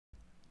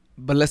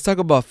But let's talk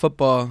about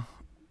football.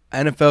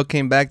 NFL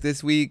came back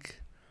this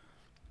week.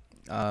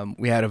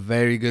 We had a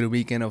very good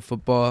weekend of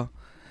football.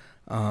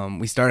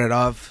 We started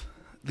off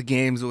the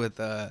games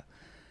with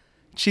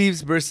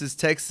Chiefs versus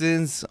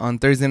Texans on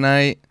Thursday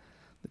night.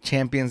 The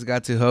champions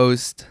got to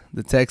host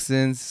the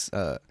Texans.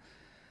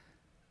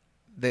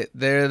 They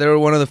were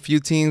one of the few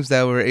teams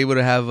that were able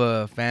to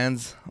have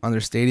fans on their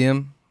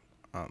stadium.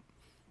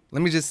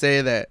 Let me just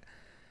say that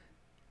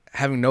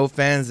having no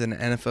fans in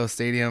an NFL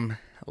stadium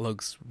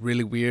looks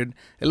really weird.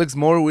 It looks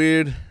more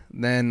weird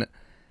than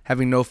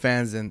having no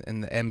fans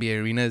in the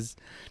NBA arenas,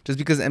 just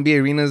because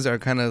NBA arenas are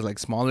kind of like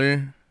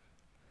smaller,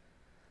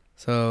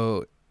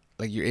 so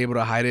like you're able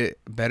to hide it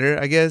better,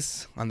 I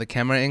guess, on the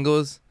camera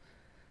angles.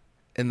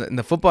 In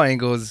the football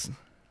angles,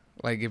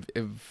 like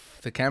if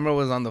the camera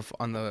was on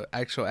the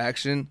actual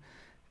action,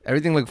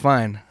 everything looked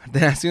fine.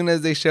 Then as soon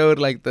as they showed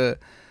like the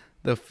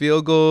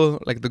field goal,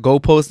 like the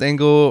goalpost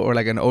angle, or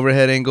like an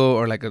overhead angle,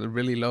 or like a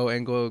really low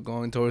angle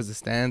going towards the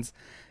stands,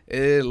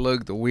 it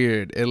looked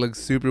weird. It looked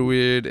super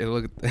weird.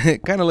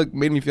 It kind of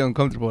made me feel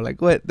uncomfortable. Like,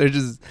 what? They're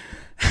just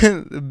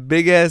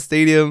big ass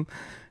stadium,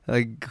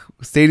 like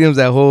stadiums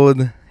that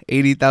hold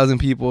 80,000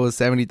 people,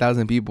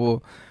 70,000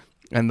 people,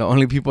 and the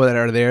only people that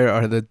are there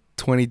are the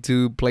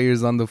 22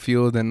 players on the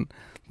field and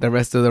the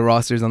rest of the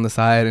rosters on the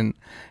side. And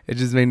it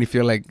just made me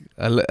feel like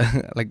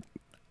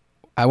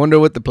I wonder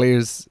what the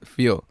players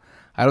feel.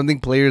 I don't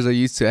think players are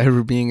used to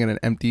ever being in an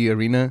empty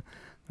arena.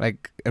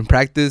 Like in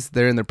practice,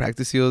 they're in their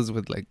practice fields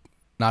with like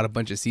not a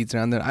bunch of seats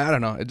around them. I don't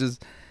know. It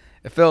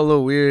felt a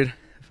little weird.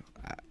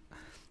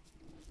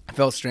 It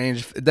felt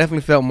strange. It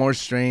definitely felt more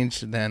strange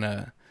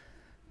than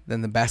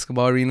the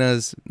basketball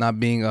arenas not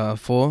being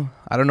full.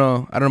 I don't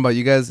know about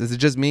you guys. Is it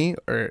just me,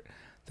 or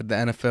did the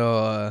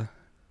NFL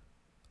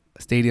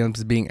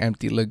stadiums being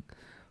empty look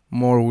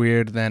more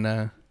weird than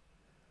the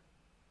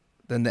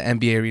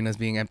NBA arenas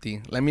being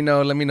empty? Let me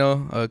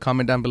know.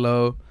 Comment down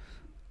below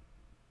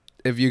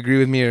if you agree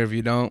with me or if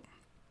you don't.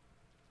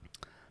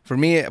 For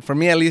me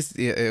at least,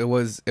 it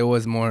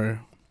was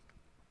more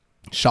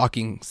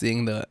shocking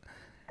seeing the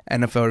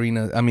NFL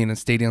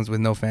stadiums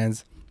with no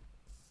fans.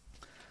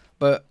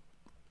 But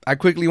I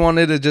quickly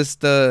wanted to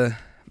just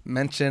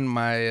mention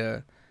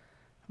my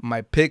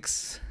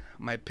picks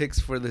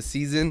for the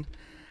season.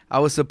 I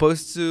was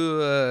supposed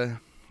to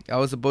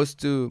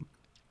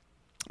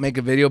make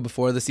a video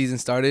before the season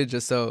started,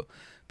 just so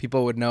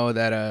people would know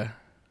that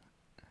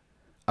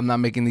I'm not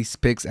making these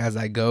picks as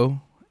I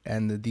go,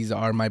 and that these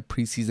are my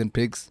preseason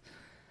picks.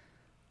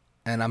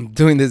 And I'm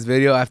doing this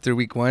video after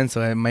week 1,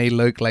 so it may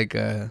look like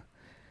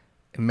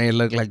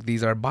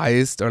these are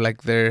biased, or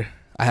like I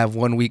have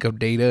 1 week of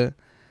data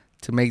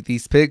to make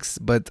these picks,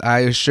 but I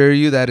assure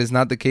you that is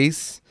not the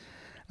case.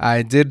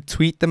 I did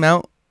tweet them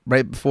out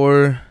right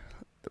before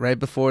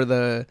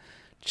the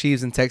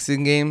Chiefs and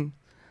Texans game.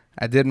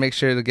 I did make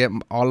sure to get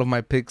all of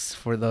my picks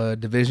for the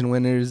division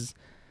winners,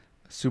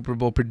 Super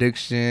Bowl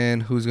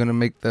prediction, who's gonna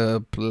make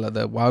the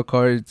wild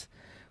cards,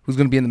 who's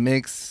gonna be in the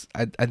mix.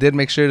 I did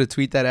make sure to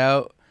tweet that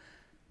out,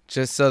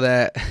 just so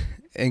that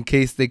in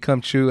case they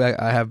come true,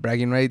 I have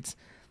bragging rights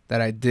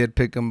that I did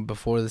pick them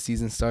before the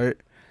season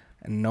start,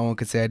 and no one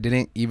could say I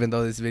didn't, even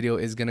though this video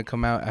is gonna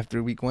come out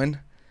after week 1.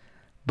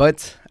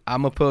 But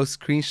I'm gonna post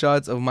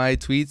screenshots of my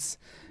tweets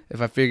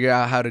if I figure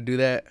out how to do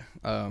that.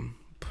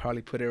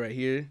 Probably put it right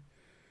here.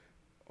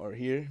 Or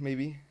here,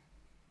 maybe,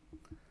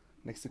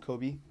 next to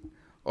Kobe,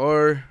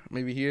 or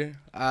maybe here.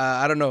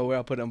 I don't know where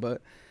I'll put them,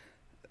 but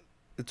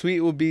the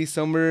tweet will be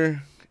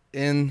somewhere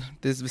in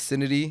this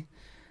vicinity.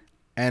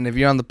 And if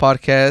you're on the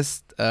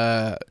podcast,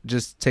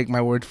 just take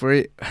my word for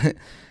it.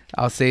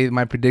 I'll say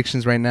my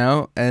predictions right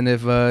now, and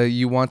if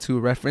you want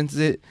to reference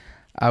it,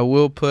 I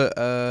will put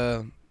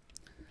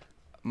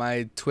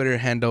my Twitter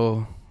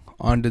handle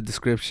on the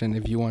description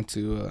if you want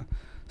to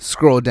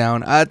scroll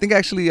down. I think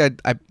actually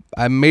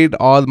I made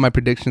all of my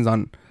predictions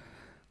on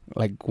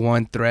like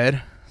one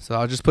thread, so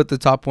I'll just put the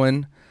top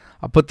one.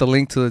 I'll put the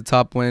link to the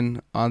top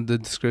one on the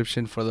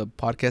description for the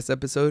podcast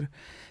episode,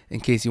 in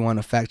case you want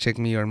to fact check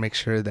me or make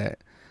sure that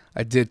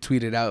I did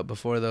tweet it out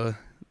before the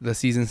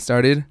season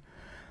started.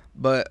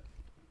 But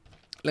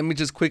let me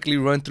just quickly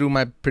run through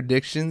my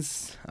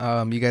predictions.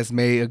 You guys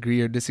may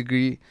agree or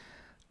disagree.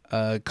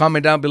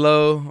 Comment down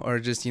below, or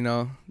just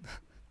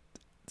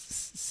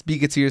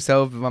speak it to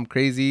yourself if I'm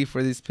crazy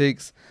for these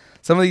picks.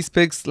 Some of these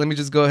picks, let me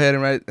just go ahead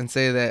and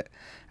say that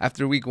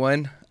after week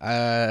 1,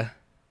 some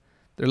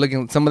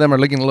of them are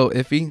looking a little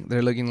iffy.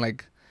 They're looking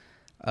like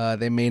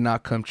they may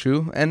not come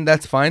true, and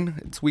that's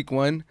fine. It's week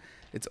 1.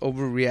 It's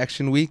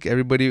overreaction week.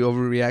 Everybody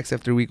overreacts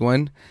after week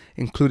 1,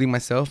 including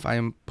myself. I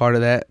am part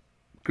of that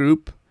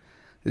group.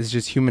 It's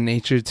just human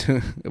nature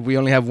to, if we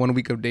only have 1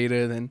 week of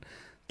data, then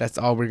that's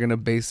all we're going to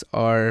base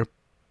our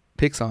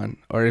picks on.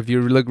 Or if you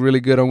look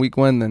really good on week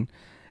 1, then,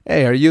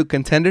 hey, are you a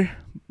contender?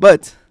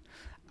 But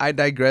I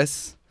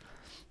digress.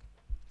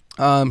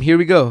 Here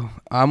we go.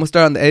 I'm going to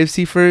start on the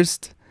AFC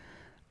first.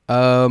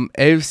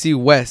 AFC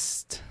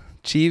West.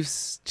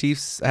 Chiefs.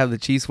 I have the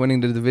Chiefs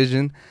winning the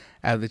division.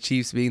 I have the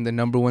Chiefs being the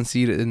number 1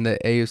 seed in the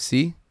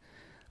AFC.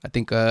 I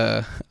think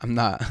I'm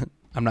not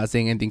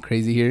saying anything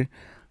crazy here.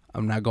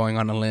 I'm not going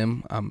on a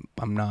limb.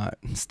 I'm not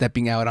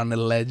stepping out on a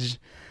ledge.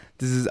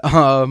 This is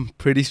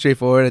pretty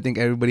straightforward. I think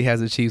everybody has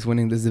the Chiefs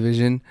winning this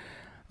division.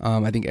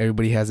 I think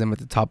everybody has them at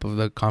the top of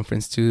the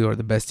conference too, or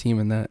the best team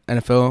in the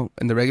NFL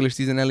in the regular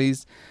season at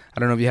least. I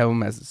don't know if you have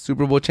them as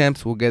Super Bowl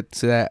champs. We'll get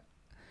to that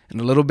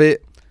in a little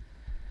bit.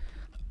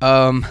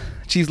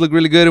 Chiefs look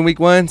really good in week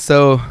 1,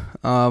 so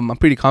I'm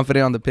pretty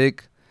confident on the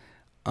pick.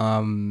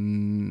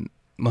 Mahomes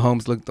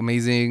looked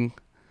amazing.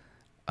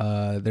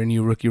 Their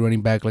new rookie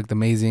running back looked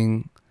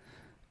amazing.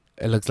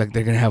 It looks like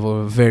they're gonna have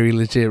a very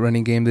legit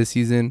running game this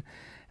season,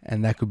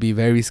 and that could be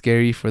very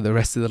scary for the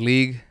rest of the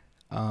league.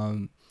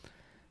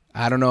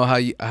 I don't know how.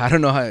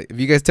 If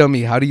you guys tell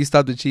me, how do you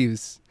stop the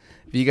Chiefs?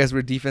 If you guys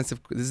were defensive,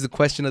 this is a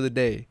question of the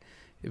day.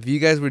 If you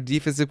guys were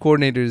defensive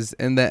coordinators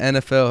in the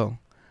NFL,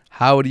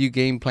 how would you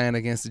game plan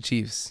against the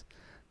Chiefs?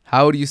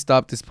 How would you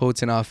stop this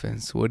potent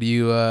offense? Would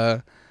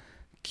you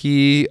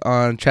key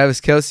on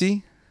Travis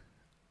Kelce?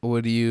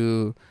 Would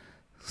you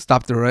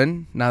stop the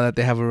run now that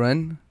they have a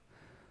run?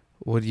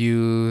 Would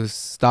you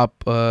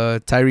stop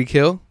Tyreek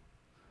Hill?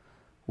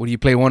 Would you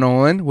play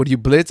one-on-one? Would you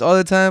blitz all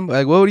the time?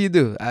 Like, what would you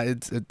do?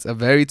 It's a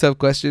very tough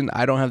question.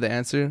 I don't have the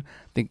answer.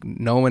 I think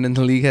no one in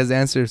the league has the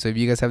answer. So if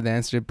you guys have the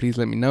answer, please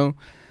let me know.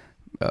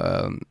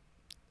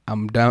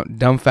 I'm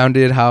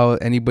dumbfounded how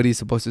anybody's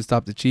supposed to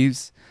stop the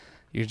Chiefs.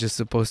 You're just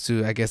supposed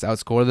to, I guess,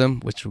 outscore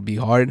them, which would be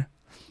hard.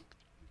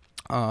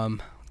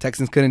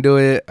 Texans couldn't do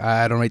it.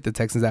 I don't rate the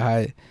Texans that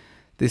high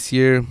this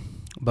year.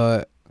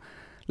 But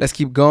let's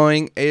keep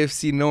going.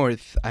 AFC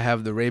North, I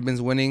have the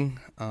Ravens winning.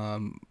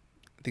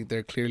 I think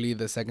they're clearly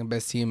the second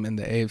best team in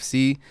the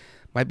AFC.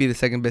 Might be the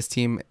second best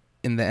team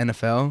in the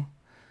NFL.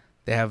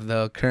 They have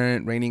the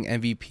current reigning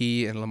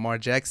MVP in Lamar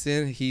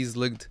Jackson. He's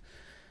looked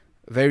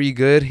very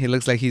good. He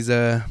looks like he's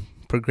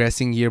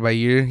progressing year by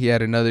year.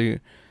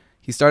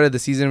 He started the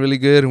season really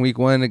good in week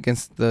 1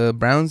 against the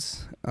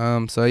Browns.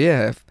 So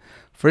yeah,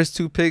 first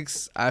 2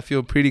 picks, I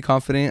feel pretty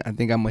confident. I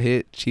think I'm gonna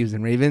hit Chiefs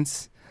and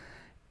Ravens.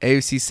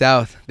 AFC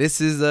South. This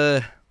is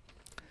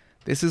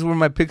where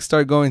my picks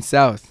start going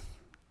south.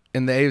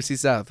 In the AFC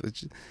South,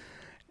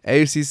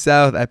 AFC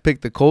South, I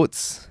picked the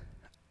Colts.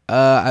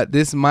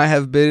 This might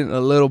have been a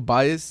little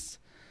biased.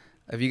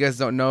 If you guys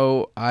don't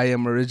know, I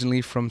am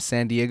originally from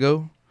San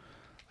Diego.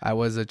 I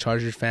was a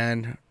Chargers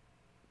fan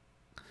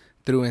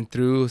through and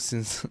through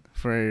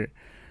for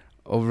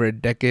over a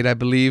decade, I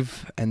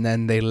believe. And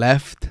then they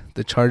left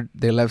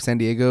They left San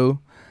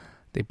Diego.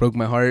 They broke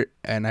my heart,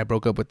 and I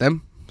broke up with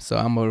them. So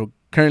I'm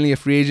currently a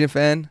free agent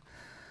fan.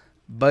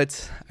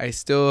 But I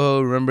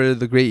still remember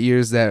the great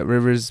years that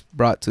Rivers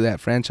brought to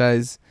that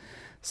franchise.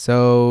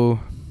 So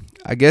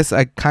I guess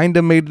I kind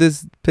of made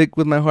this pick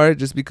with my heart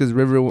just because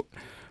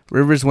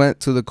Rivers went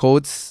to the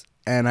Colts,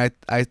 and I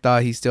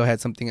thought he still had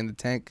something in the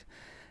tank.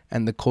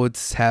 And the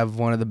Colts have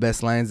one of the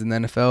best lines in the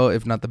NFL,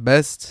 if not the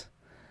best.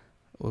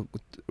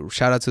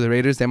 Shout out to the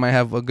Raiders. They might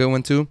have a good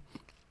one too.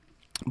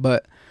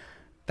 But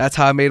that's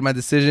how I made my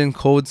decision.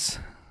 Colts,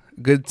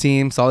 good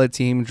team, solid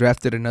team.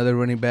 Drafted another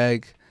running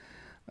back.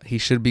 He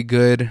should be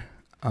good.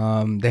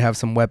 They have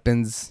some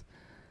weapons.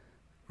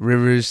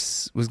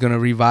 Rivers was going to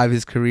revive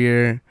his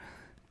career.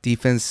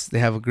 Defense, they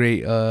have a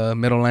great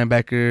middle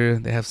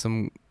linebacker. They have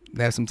some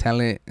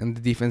talent in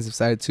the defensive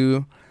side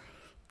too.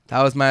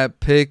 That was my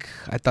pick.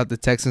 I thought the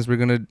Texans were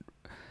going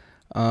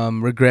to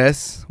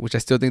regress, which I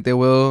still think they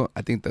will.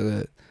 I think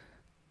the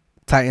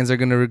Titans are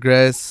going to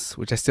regress,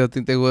 which I still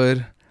think they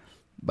would.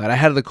 But I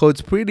had the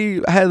Colts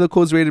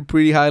rated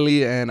pretty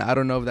highly, and I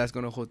don't know if that's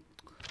going to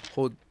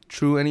hold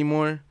true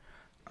anymore.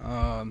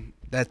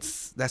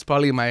 That's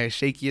probably my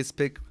shakiest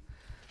pick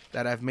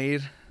that I've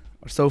made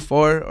so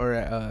far,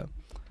 or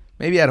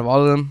maybe out of all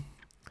of them.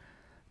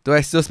 Do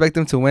I still expect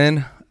them to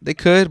win? They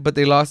could, but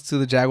they lost to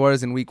the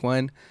Jaguars in week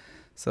 1,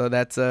 so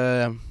that's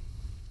that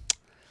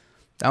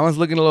one's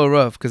looking a little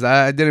rough because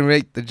I didn't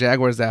rate the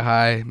Jaguars that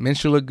high.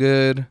 Minshew looked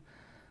good.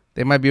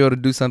 They might be able to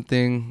do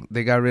something.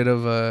 They got rid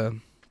of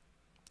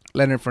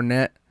Leonard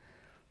Fournette.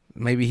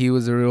 Maybe he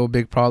was a real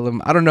big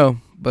problem. I don't know,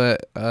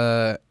 but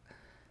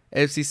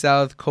AFC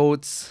South,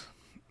 Colts,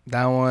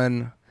 that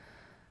one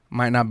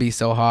might not be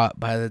so hot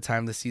by the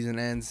time the season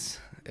ends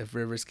if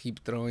Rivers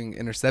keep throwing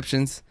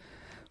interceptions.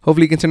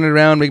 Hopefully he can turn it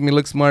around, make me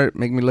look smart,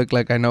 make me look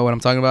like I know what I'm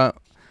talking about.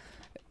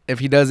 If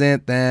he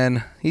doesn't,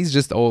 then he's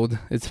just old.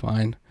 It's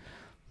fine.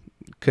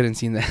 Couldn't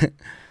see that.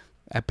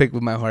 I picked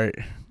with my heart.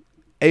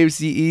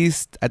 AFC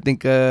East, I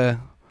think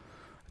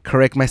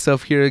correct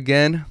myself here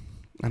again.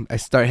 I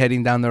start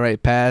heading down the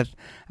right path.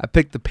 I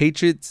picked the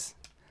Patriots.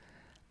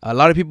 A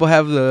lot of people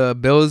have the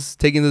Bills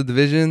taking the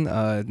division.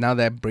 Now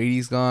that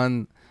Brady's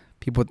gone,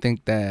 people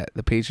think that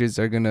the Patriots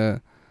are going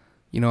to,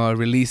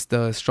 release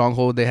the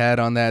stronghold they had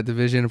on that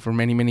division for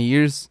many, many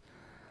years.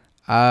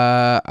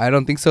 I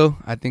don't think so.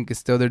 I think it's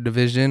still their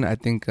division. I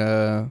think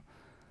Cam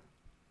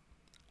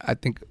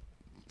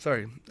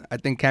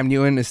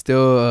Newton is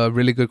still a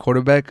really good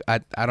quarterback.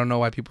 I don't know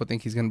why people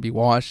think he's going to be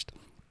washed.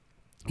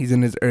 He's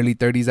in his early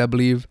 30s, I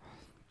believe.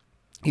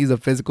 He's a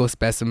physical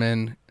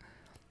specimen.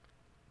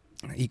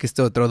 He can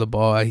still throw the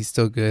ball. He's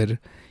still good.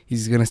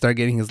 He's going to start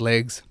getting his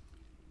legs.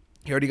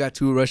 He already got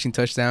 2 rushing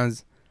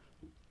touchdowns.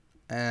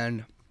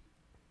 And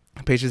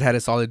the Patriots had a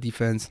solid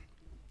defense.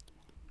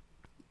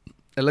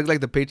 It looked like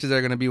the Patriots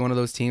are going to be one of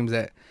those teams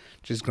that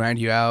just grind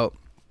you out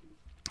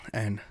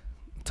and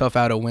tough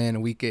out a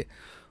win week in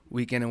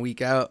and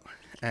week out.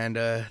 And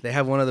they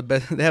have one of the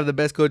best. They have the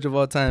best coach of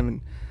all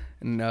time,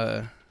 in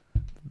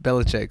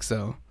Belichick.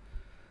 So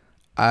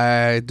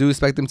I do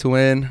expect them to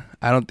win.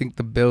 I don't think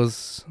the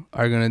Bills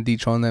are going to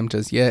dethrone them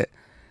just yet.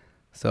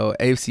 So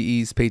AFC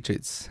East,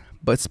 Patriots.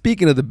 But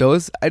speaking of the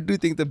Bills, I do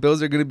think the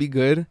Bills are going to be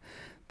good.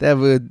 They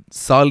have a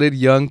solid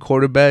young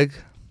quarterback.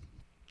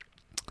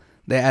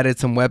 They added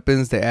some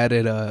weapons. They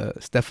added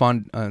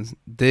Stephon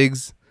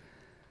Diggs.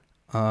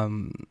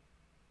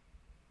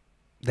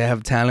 They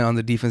have talent on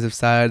the defensive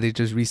side. They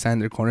just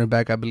re-signed their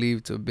cornerback, I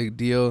believe, to a big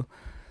deal.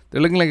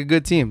 They're looking like a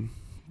good team.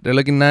 They're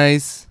looking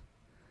nice.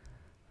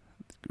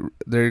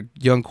 Their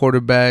young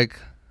quarterback,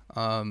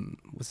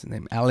 what's his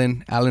name?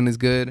 Allen. Allen is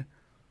good.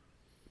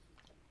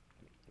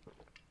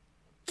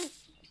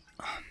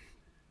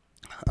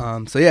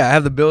 So yeah, I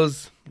have the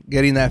Bills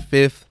getting that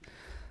fifth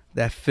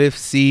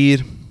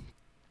seed.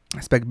 I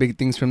expect big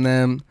things from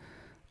them.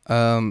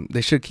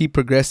 They should keep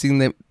progressing.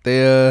 They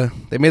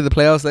made the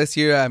playoffs last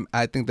year.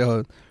 I think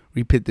they'll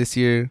repeat this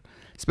year,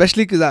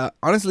 especially because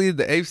honestly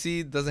the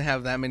AFC doesn't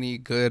have that many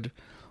good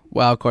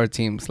wild card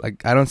teams.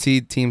 Like I don't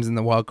see teams in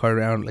the wild card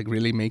round like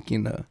really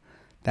making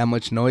that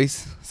much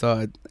noise.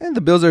 So and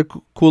the Bills are a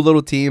cool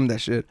little team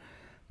that should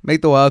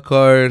make the wild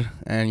card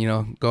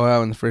and go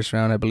out in the first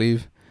round, I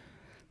believe.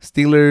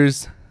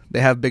 Steelers, they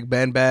have Big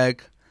Ben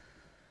back.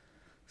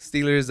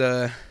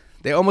 Steelers,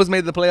 they almost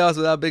made the playoffs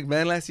without Big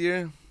Ben last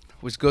year,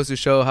 which goes to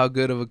show how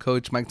good of a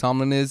coach Mike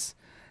Tomlin is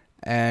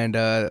and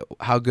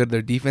how good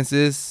their defense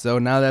is. So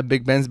now that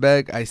Big Ben's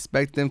back, I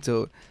expect them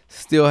to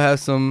still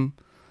have a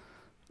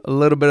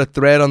little bit of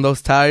thread on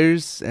those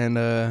tires,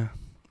 and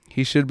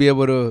he should be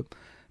able to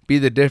be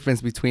the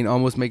difference between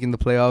almost making the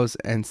playoffs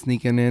and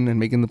sneaking in and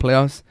making the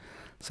playoffs.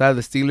 So I have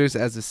the Steelers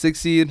as a 6th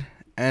seed.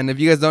 And if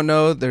you guys don't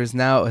know, there's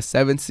now a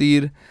 7th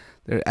seed.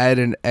 They're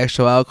adding an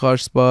extra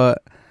wildcard spot.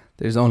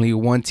 There's only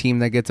one team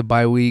that gets a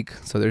bye week,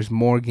 so there's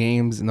more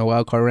games in the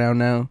wildcard round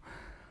now.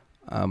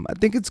 I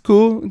think it's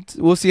cool.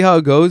 We'll see how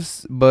it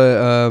goes.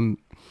 But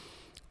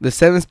the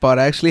 7th spot,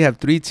 I actually have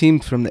 3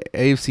 teams from the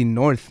AFC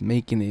North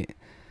making it.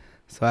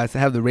 So I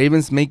have the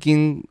Ravens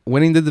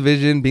winning the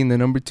division, being the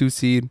number 2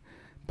 seed,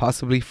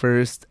 possibly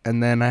first.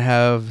 And then I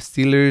have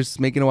Steelers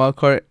making a wild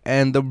card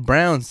and the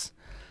Browns.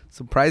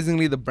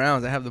 Surprisingly, the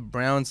Browns. I have the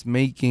Browns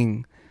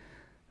making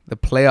the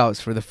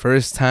playoffs for the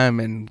first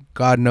time in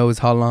God knows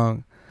how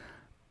long.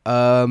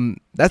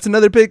 That's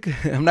another pick.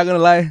 I'm not going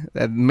to lie.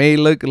 That may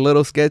look a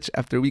little sketch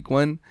after week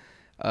 1.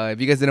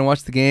 If you guys didn't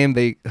watch the game,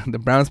 the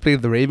Browns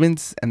played the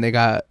Ravens and they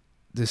got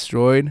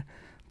destroyed.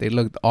 They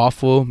looked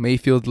awful.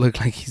 Mayfield looked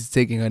like he's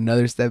taking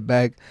another step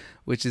back,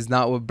 which is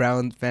not what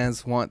Brown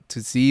fans want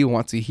to see,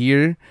 want to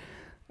hear.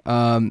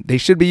 They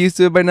should be used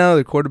to it by now.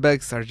 Their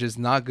quarterbacks are just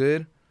not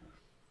good.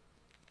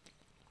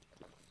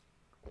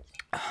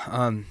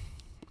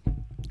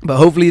 But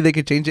hopefully they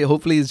could change it.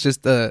 Hopefully it's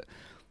just a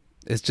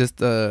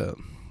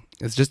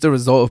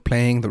result of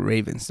playing the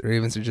Ravens. The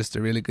Ravens are just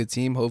a really good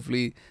team.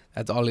 Hopefully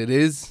that's all it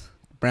is.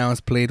 Browns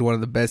played one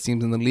of the best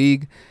teams in the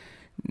league.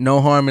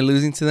 No harm in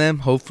losing to them.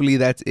 Hopefully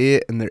that's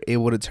it, and they're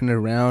able to turn it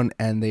around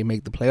and they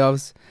make the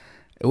playoffs.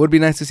 It would be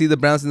nice to see the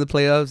Browns in the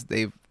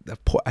playoffs.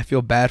 I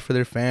feel bad for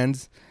their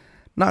fans.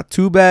 Not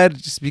too bad,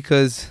 just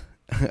because,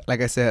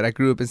 like I said, I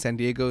grew up in San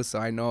Diego, so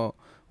I know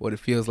what it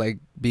feels like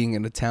being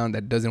in a town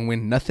that doesn't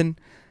win nothing.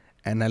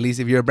 And at least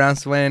if you're a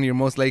Browns fan, you're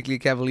most likely a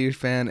Cavaliers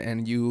fan,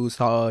 and you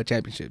saw a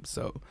championship,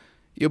 so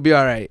you'll be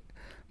all right.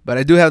 But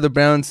I do have the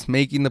Browns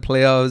making the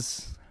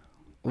playoffs.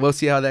 We'll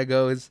see how that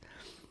goes.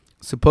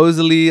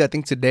 Supposedly, I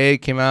think today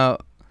came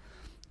out.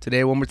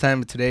 Today, one more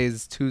time, today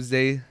is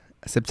Tuesday,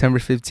 September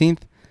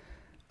 15th.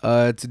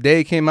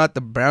 Today came out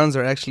the Browns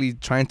are actually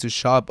trying to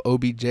shop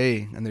OBJ,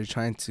 and they're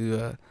trying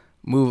to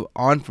move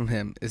on from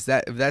him. If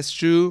that's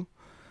true,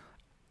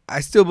 I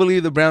still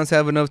believe the Browns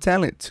have enough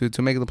talent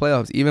to make the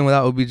playoffs, even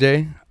without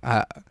OBJ.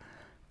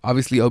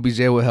 Obviously, OBJ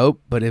will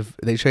help, but if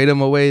they trade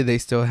him away, they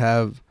still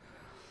have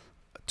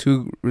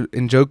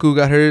Njoku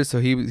got hurt, so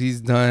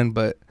he's done.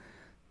 But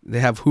they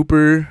have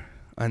Hooper,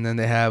 and then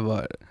they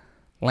have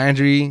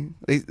Landry.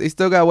 They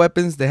still got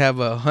weapons. They have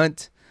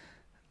Hunt.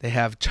 They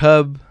have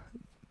Chubb.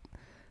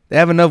 They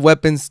have enough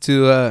weapons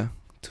to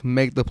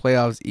make the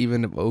playoffs,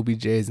 even if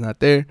OBJ is not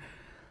there.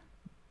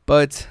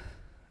 But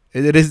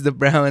it is the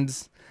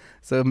Browns.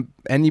 So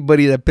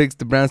anybody that picks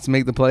the Browns to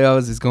make the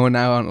playoffs is going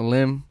out on a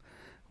limb,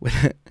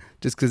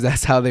 just because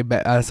that's how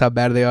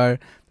bad they are.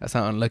 That's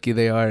how unlucky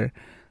they are.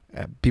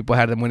 People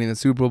had them winning the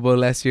Super Bowl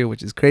last year,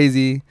 which is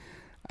crazy.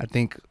 I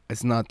think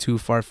it's not too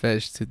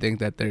far-fetched to think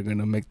that they're going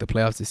to make the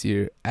playoffs this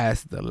year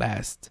as the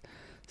last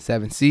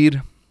 7th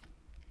seed.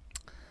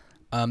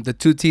 The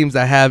 2 teams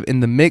I have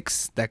in the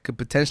mix that could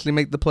potentially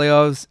make the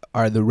playoffs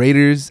are the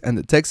Raiders and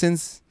the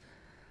Texans.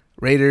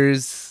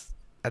 Raiders,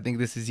 I think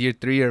this is year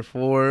 3 or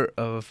 4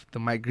 of the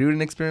Mike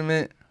Gruden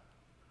experiment.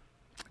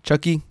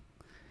 Chucky,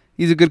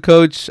 he's a good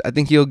coach. I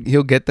think he'll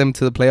get them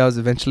to the playoffs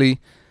eventually.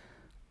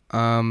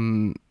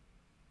 The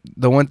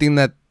one thing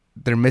that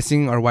they're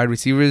missing are wide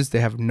receivers. They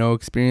have no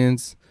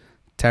experience.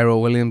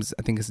 Tyrell Williams,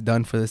 I think, is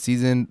done for the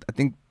season. I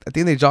think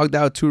they jogged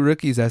out 2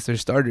 rookies as their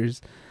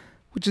starters,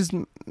 which is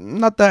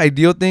not the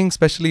ideal thing,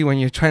 especially when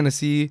you're trying to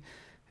see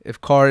if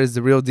Carr is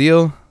the real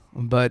deal.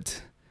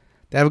 But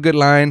they have a good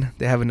line.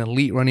 They have an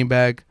elite running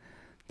back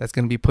that's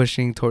going to be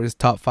pushing towards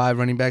top 5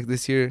 running back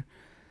this year.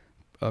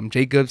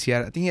 Jacobs,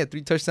 I think he had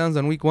 3 touchdowns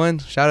on week 1.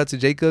 Shout out to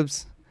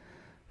Jacobs.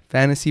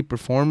 Fantasy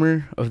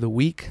Performer of the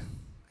Week,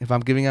 if I'm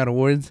giving out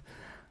awards.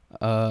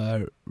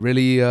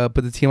 Really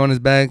put the team on his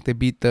back. They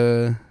beat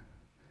the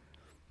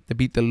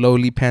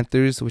lowly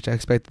Panthers, which I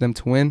expected them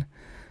to win.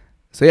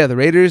 So yeah, the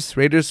Raiders,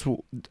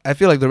 I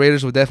feel like the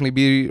Raiders will definitely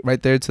be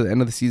right there to the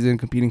end of the season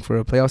competing for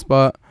a playoff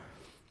spot.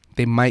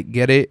 They might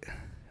get it,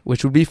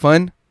 which would be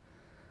fun.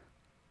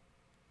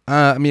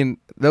 I mean,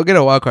 they'll get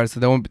a wild card, so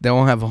they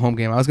won't have a home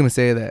game. I was gonna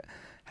say that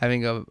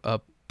having a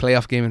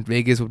playoff game in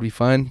Vegas would be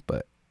fun,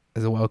 but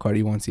as a wild card,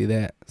 you won't see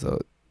that. So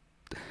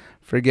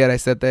forget I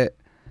said that.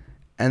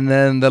 And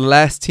then the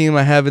last team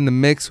I have in the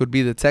mix would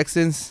be the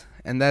Texans,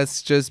 and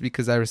that's just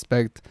because I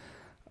respect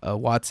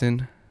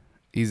Watson.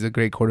 He's a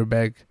great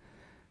quarterback.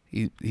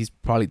 He's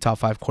probably top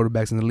 5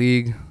 quarterbacks in the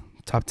league,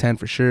 top 10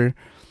 for sure.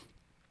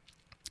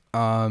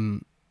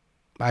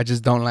 I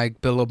just don't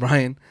like Bill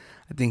O'Brien.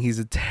 I think he's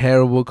a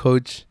terrible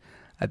coach.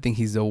 I think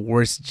he's the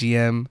worst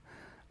GM.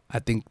 I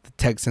think the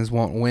Texans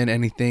won't win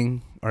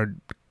anything, or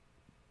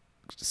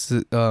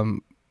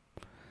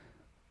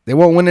they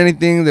won't win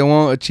anything. They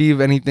won't achieve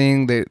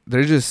anything.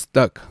 They're just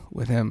stuck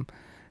with him,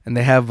 and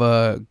they have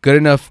good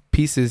enough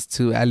pieces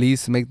to at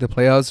least make the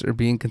playoffs or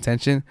be in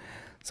contention.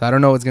 So I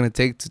don't know what's gonna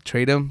take to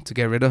trade him, to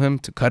get rid of him,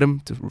 to cut him,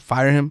 to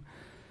fire him.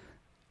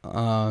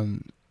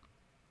 And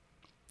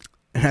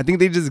I think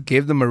they just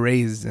gave them a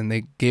raise, and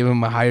they gave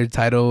him a higher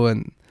title,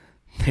 and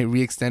they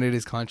re-extended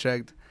his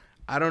contract.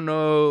 I don't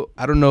know.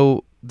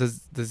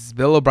 Does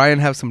Bill O'Brien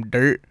have some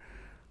dirt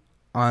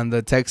on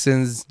the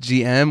Texans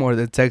GM or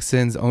the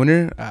Texans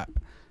owner?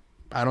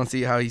 I don't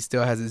see how he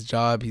still has his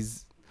job.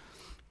 It's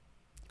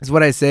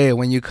what I say.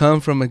 When you come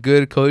from a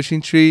good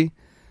coaching tree,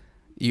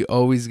 you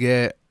always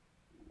get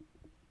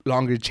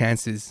longer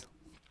chances.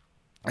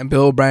 And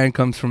Bill O'Brien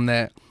comes from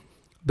that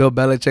Bill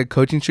Belichick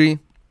coaching tree.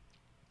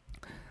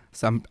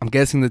 So I'm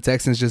guessing the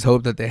Texans just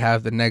hope that they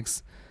have the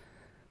next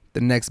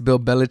Bill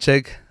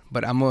Belichick.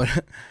 But I'm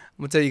gonna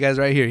tell you guys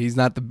right here, he's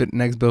not the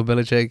next Bill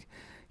Belichick.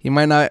 He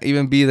might not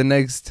even be the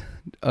next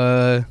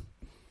high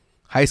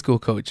school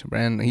coach,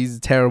 man. He's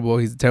terrible.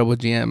 He's a terrible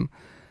GM.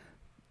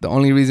 The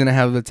only reason I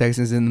have the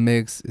Texans in the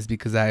mix is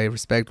because I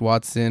respect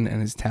Watson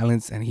and his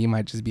talents, and he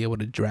might just be able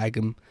to drag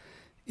him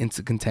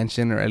into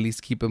contention, or at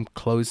least keep him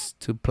close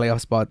to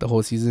playoff spot the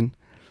whole season.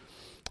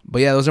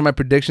 But yeah, those are my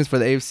predictions for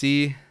the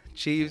AFC.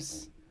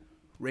 Chiefs,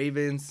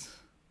 Ravens,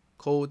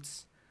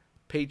 Colts,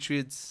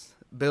 Patriots,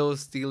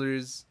 Bills,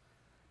 Steelers,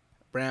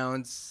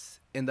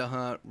 Browns, in the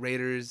hunt,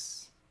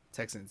 Raiders,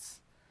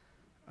 Texans.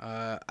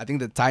 I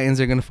think the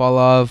Titans are going to fall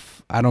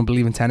off. I don't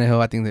believe in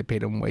Tannehill. I think they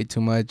paid him way too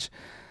much.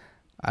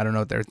 I don't know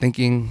what they're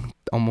thinking.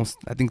 Almost,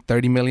 I think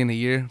 $30 million a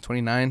year,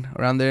 29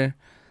 around there.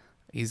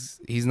 He's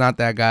not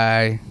that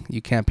guy.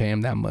 You can't pay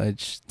him that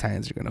much.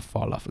 Titans are going to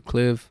fall off a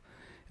cliff.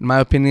 In my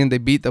opinion, they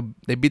beat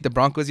the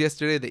Broncos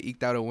yesterday. They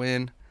eked out a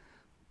win.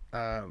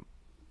 I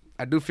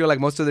do feel like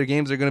most of their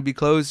games are going to be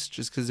close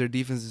just because their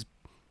defense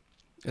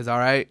is all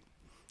right.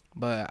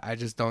 But I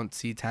just don't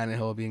see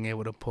Tannehill being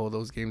able to pull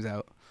those games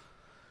out.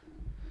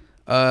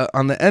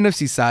 On the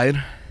NFC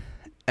side,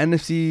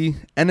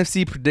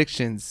 NFC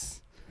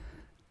predictions.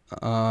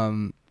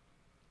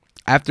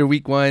 After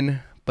week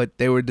 1, but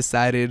they were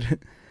decided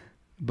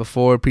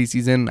before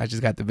preseason. I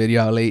just got the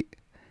video out late.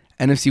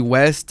 NFC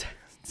West,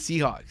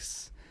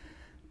 Seahawks.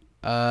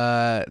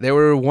 They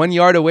were 1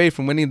 yard away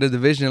from winning the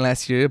division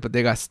last year, but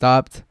they got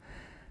stopped.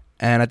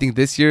 And I think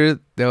this year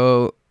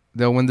they'll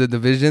win the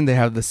division. They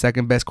have the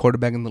second best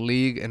quarterback in the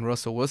league, and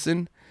Russell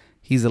Wilson.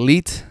 He's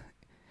elite.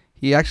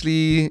 He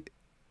actually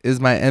is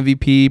my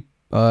MVP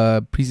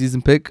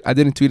preseason pick. I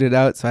didn't tweet it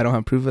out, so I don't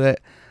have proof of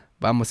that.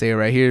 But I'm going to say it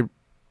right here.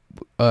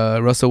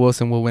 Russell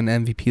Wilson will win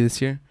MVP this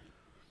year.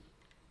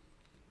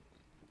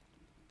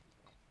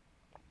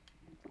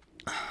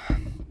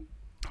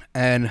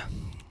 And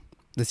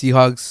the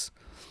Seahawks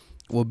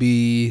will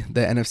be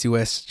the NFC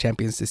West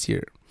champions this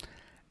year.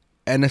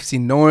 NFC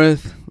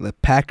North, the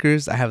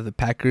Packers. I have the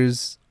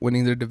Packers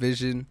winning their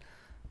division.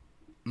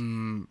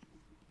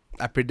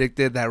 I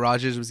predicted that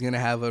Rodgers was going to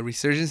have a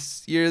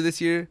resurgence year this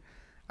year.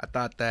 I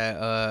thought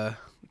that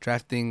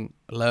drafting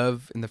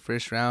Love in the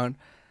first round,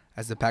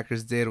 as the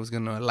Packers did, was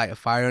going to light a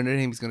fire under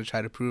him. He's going to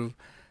try to prove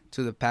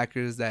to the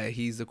Packers that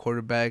he's the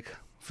quarterback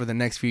for the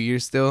next few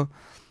years still.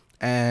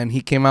 And he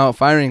came out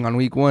firing on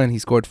week 1. He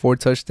scored 4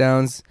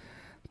 touchdowns.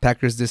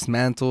 Packers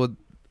dismantled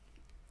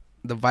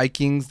the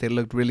Vikings. They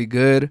looked really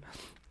good.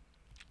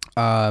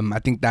 I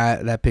think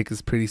that pick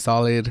is pretty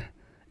solid.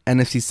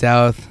 NFC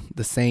South,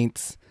 the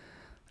Saints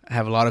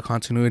have a lot of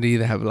continuity.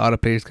 They have a lot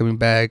of players coming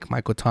back.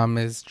 Michael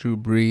Thomas, Drew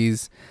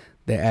Brees.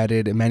 They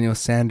added Emmanuel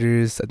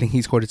Sanders. I think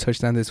he scored a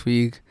touchdown this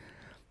week.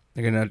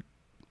 They're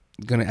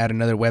gonna add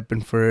another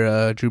weapon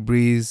for Drew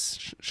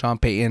Brees. Sean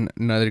Payton,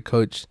 another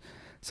coach,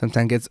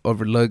 sometimes gets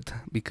overlooked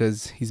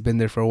because he's been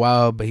there for a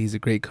while, but he's a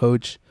great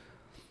coach.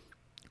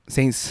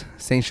 Saints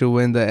should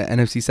win the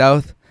NFC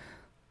South.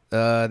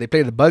 They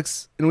play the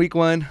Bucs in week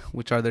 1,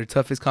 which are their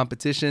toughest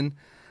competition.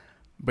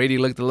 Brady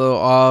looked a little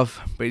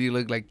off. Brady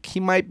looked like he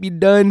might be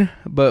done,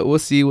 but we'll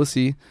see.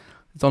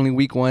 It's only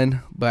week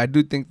 1, but I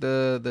do think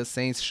the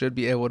Saints should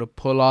be able to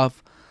pull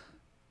off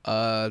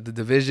the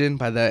division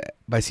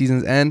by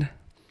season's end.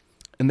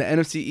 In the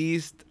NFC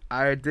East,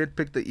 I did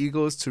pick the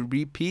Eagles to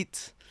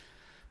repeat.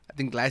 I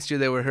think last year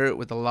they were hurt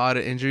with a lot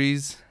of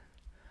injuries,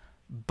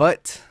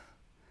 but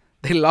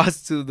they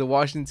lost to the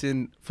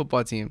Washington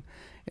football team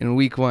in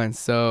week 1.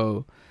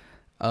 So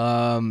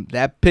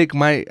that pick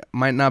might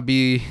not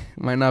be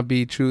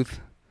truth.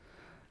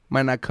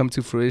 Might not come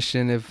to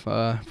fruition if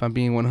I'm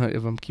being 100.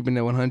 If I'm keeping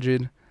it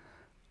 100.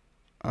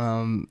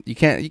 You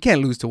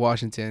can't lose to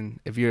Washington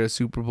if you're a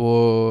Super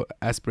Bowl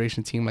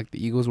aspiration team like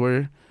the Eagles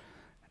were,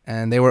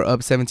 and they were up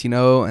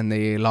 17-0 and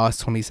they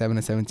lost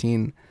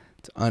 27-17.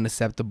 It's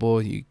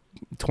unacceptable.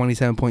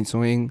 27-point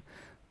swing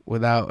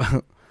without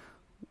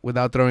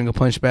throwing a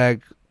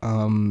punchback.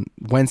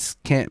 Wentz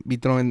can't be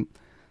throwing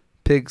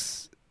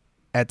picks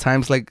at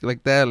times like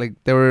that. Like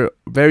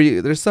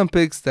there's some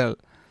picks that,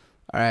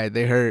 all right,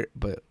 they hurt,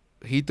 but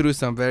he threw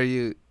some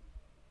very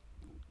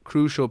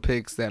crucial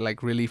picks that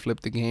like really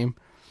flipped the game.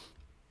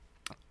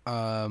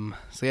 So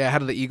yeah, I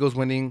had the Eagles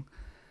winning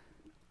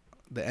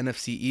the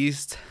NFC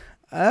East.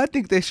 I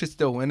think they should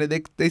still win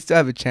it. They still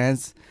have a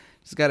chance.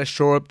 Just got to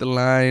shore up the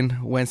line.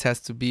 Wentz has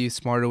to be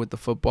smarter with the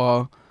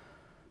football.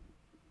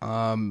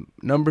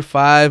 Number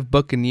 5,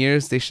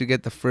 Buccaneers. They should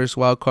get the first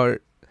wild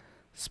card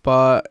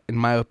spot, in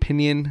my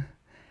opinion.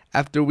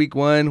 After week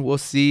 1, we'll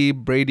see.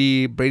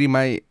 Brady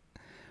might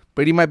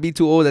be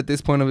too old at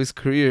this point of his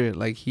career.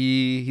 Like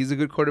he's a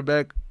good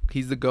quarterback.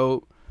 He's the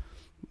GOAT.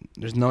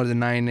 There's no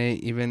denying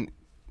it.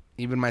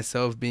 Even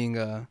myself being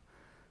I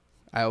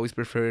always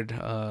preferred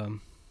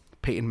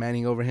Peyton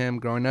Manning over him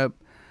growing up,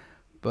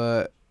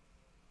 but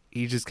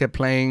he just kept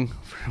playing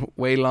for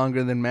way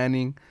longer than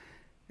Manning,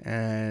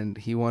 and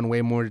he won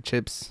way more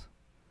chips.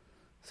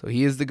 So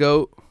he is the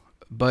GOAT,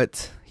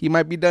 but he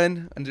might be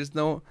done. And there's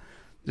no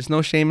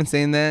shame in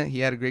saying that. He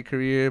had a great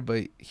career,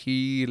 but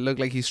he looked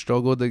like he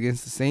struggled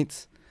against the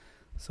Saints.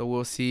 So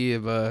we'll see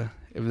if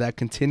that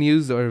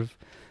continues or if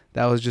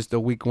that was just a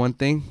week 1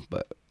 thing.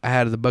 But I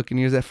had the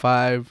Buccaneers at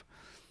 5,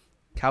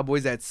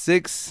 Cowboys at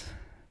 6.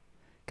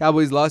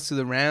 Cowboys lost to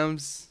the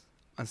Rams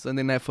on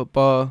Sunday Night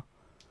Football.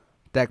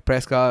 Dak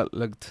Prescott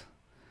looked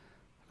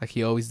like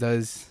he always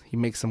does. He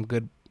makes some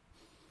good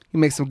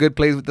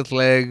plays with his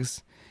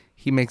legs.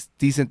 He makes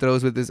decent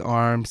throws with his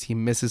arms. He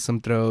misses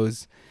some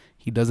throws.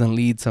 He doesn't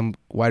lead some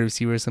wide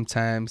receivers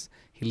sometimes.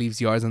 He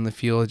leaves yards on the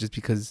field just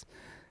because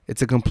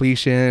it's a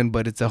completion,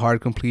 but it's a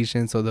hard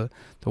completion, so the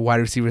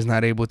wide receiver is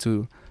not able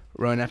to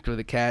run after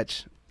the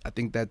catch. I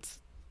think that's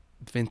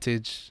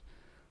vintage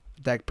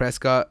Dak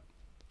Prescott,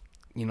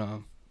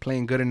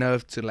 playing good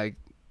enough to, like,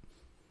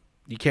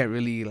 you can't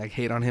really, like,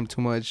 hate on him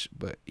too much,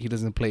 but he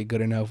doesn't play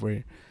good enough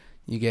where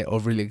you get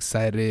overly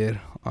excited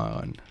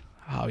on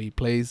how he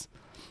plays.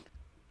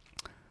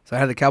 So I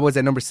had the Cowboys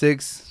at number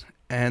 6,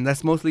 and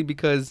that's mostly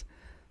because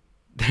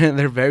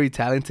they're very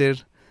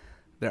talented.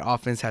 Their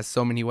offense has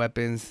so many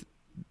weapons.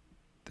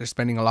 They're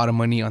spending a lot of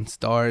money on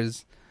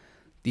stars.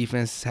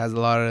 Defense has a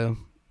lot of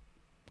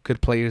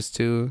good players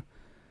too.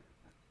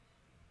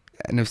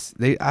 And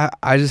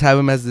I just have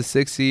them as the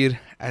 6th seed.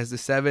 As the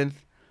 7th,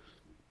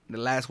 the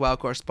last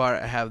wildcard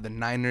spot, I have the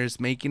Niners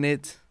making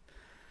it.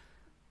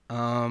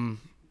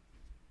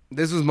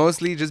 This was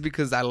mostly just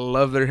because I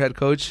love their head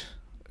coach.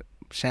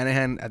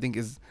 Shanahan, I think,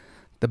 is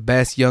the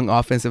best young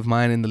offensive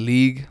mind in the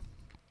league.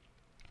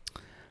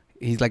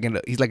 He's like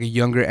a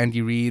younger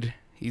Andy Reid.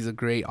 He's a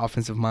great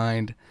offensive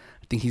mind.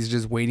 I think he's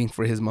just waiting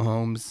for his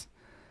Mahomes.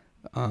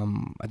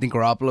 I think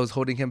Garoppolo's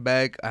holding him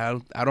back.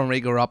 I don't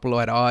rate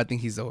Garoppolo at all. I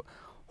think he's a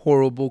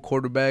horrible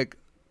quarterback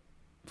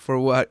for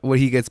what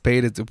he gets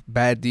paid. It's a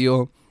bad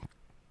deal.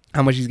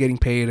 How much he's getting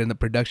paid and the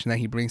production that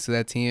he brings to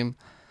that team.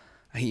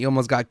 He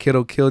almost got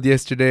Kittle killed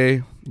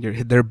yesterday.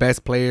 Their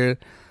best player,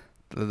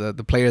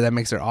 the player that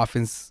makes their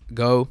offense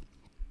go.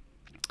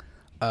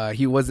 I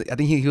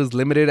think he was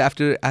limited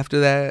after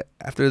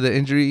the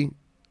injury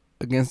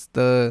against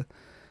the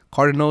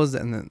Cardinals,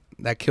 and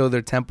that killed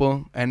their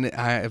tempo. And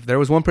if there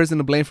was one person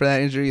to blame for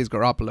that injury, is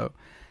Garoppolo.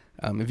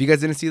 If you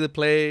guys didn't see the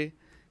play,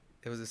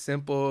 it was a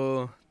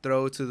simple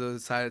throw to the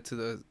side to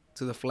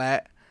the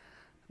flat.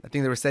 I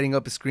think they were setting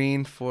up a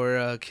screen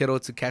for Kittle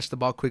to catch the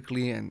ball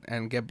quickly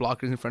and get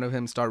blockers in front of him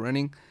and start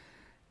running.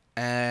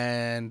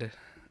 And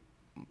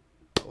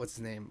what's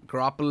his name?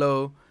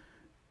 Garoppolo,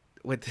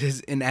 with his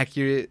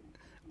inaccurate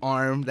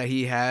arm that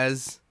he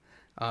has,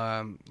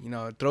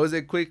 throws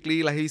it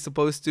quickly like he's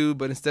supposed to,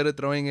 but instead of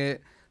throwing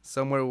it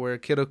somewhere where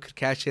Kittle could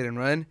catch it and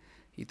run.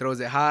 He throws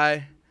it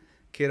high.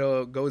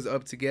 Kittle goes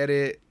up to get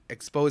it,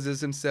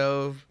 exposes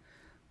himself,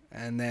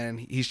 and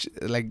then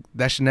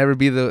that should never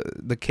be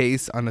the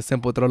case on a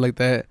simple throw like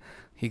that.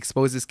 He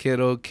exposes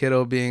Kittle.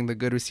 Kittle, being the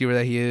good receiver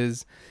that he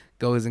is,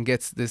 goes and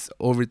gets this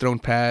overthrown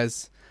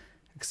pass,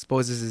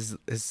 exposes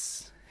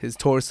his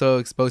torso,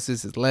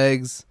 exposes his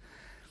legs,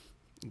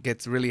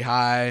 gets really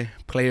high.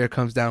 Player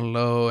comes down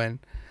low and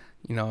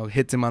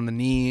hits him on the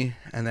knee,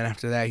 and then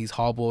after that he's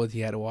hobbled. He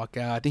had to walk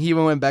out. I think he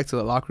even went back to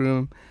the locker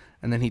room,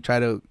 and then he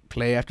tried to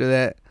play after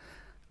that.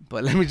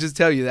 But let me just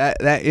tell you,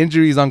 that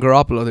injury is on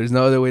Garoppolo. There's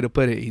no other way to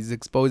put it. He's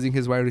exposing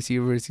his wide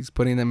receivers. He's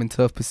putting them in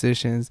tough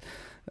positions.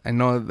 I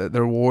know that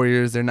they're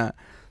warriors. They're not.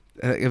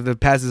 If the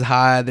pass is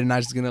high, they're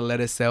not just gonna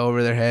let it sail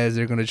over their heads.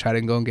 They're gonna try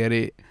to go and get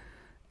it,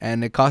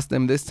 and it cost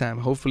them this time.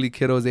 Hopefully,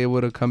 Kittle's able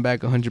to come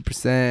back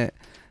 100%,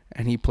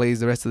 and he plays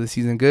the rest of the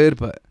season good.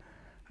 But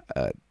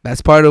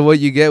that's part of what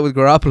you get with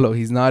Garoppolo.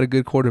 He's not a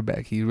good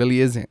quarterback. He really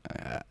isn't.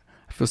 I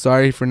feel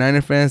sorry for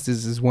Niner fans.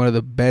 This is one of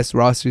the best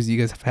rosters you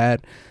guys have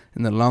had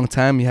in a long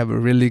time. You have a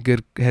really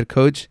good head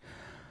coach,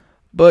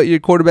 but your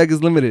quarterback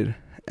is limited.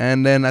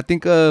 And then I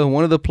think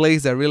one of the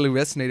plays that really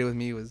resonated with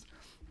me was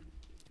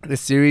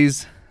this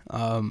series.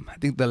 I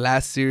think the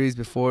last series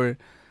before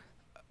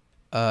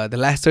the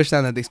last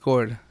touchdown that they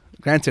scored.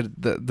 Granted,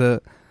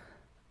 the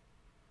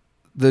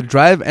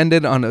drive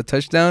ended on a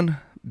touchdown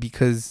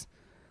because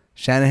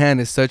Shanahan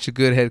is such a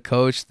good head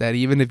coach that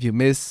even if you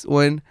miss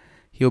one,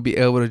 he'll be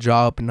able to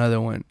draw up another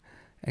one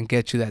and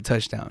get you that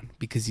touchdown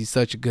because he's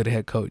such a good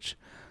head coach.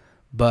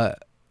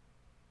 But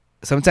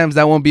sometimes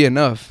that won't be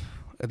enough.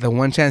 The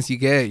one chance you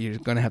get, you're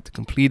going to have to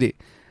complete it,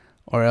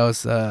 or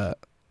else the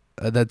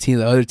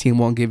other team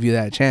won't give you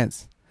that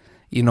chance,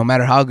 no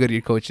matter how good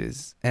your coach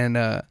is. And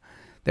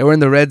they were in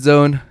the red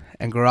zone,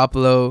 and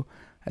Garoppolo,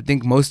 I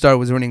think Mostert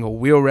was running a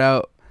wheel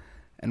route,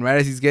 and right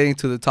as he's getting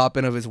to the top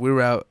end of his wheel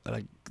route,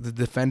 like the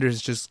defender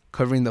is just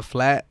covering the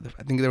flat.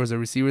 I think there was a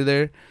receiver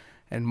there,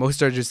 and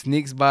Mostert just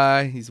sneaks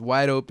by. He's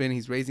wide open.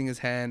 He's raising his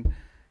hand,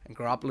 and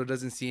Garoppolo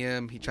doesn't see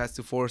him. He tries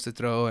to force a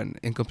throw, an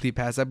incomplete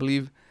pass, I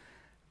believe.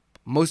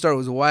 Mostert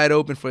was wide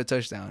open for a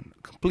touchdown,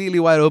 completely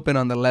wide open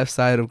on the left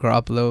side of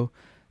Garoppolo,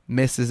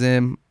 misses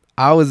him.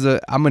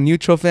 I'm a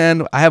neutral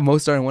fan. I have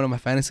Mostert in one of my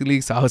fantasy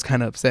leagues, so I was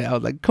kind of upset. I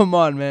was like, come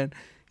on, man.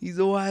 He's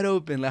a wide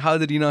open. Like, how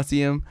did you not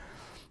see him?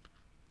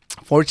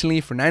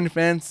 Fortunately for Niner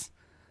fans,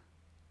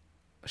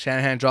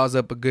 Shanahan draws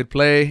up a good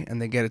play, and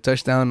they get a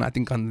touchdown, I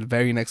think, on the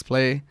very next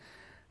play.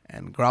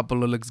 And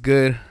Garoppolo looks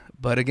good.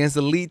 But against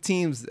elite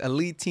teams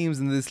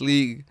in this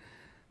league,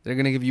 they're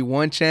going to give you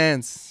one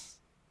chance.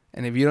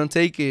 And if you don't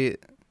take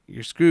it,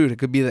 you're screwed. It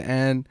could be the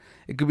end.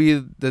 It could be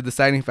the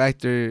deciding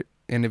factor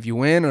in if you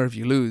win or if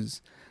you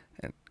lose.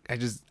 And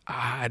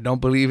I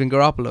don't believe in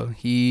Garoppolo.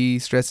 He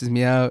stresses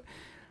me out.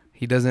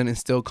 He doesn't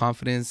instill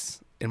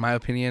confidence, in my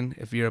opinion.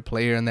 If you're a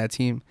player on that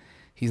team,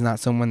 he's not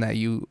someone that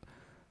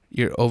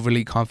you're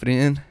overly confident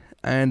in.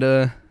 And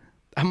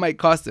I might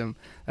cost him.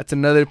 That's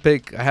another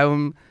pick. I have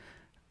him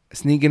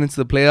sneaking into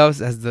the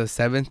playoffs as the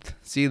 7th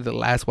seed, the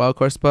last wild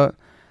card spot.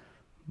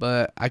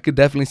 But I could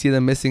definitely see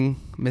them missing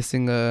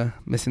the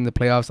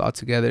playoffs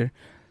altogether,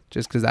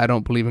 just because I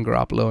don't believe in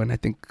Garoppolo, and I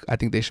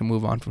think they should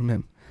move on from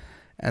him.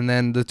 And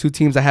then the two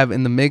teams I have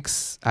in the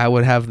mix, I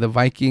would have the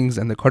Vikings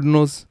and the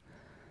Cardinals.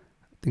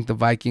 I think the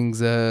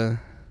Vikings, they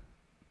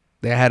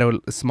had a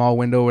small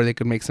window where they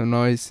could make some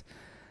noise.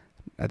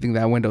 I think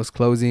that window is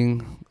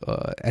closing.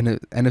 And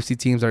NFC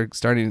teams are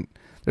starting.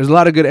 There's a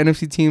lot of good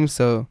NFC teams,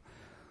 so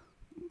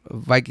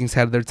Vikings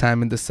had their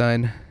time in the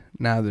sun.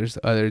 Now there's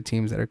other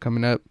teams that are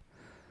coming up.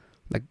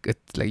 Like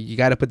you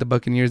got to put the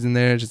Buccaneers in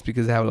there just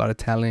because they have a lot of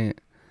talent.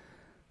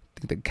 I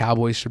think the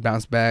Cowboys should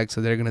bounce back,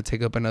 so they're gonna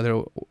take up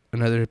another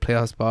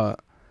playoff spot.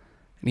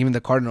 And even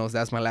the Cardinals,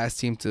 that's my last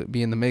team to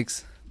be in the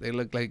mix. They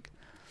look like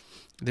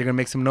they're gonna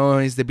make some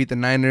noise. They beat the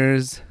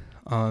Niners.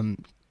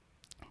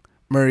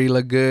 Murray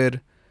looked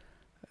good.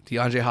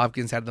 DeAndre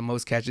Hopkins had the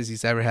most catches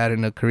he's ever had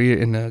in a career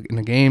in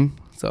a game.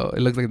 So it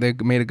looked like they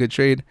made a good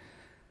trade.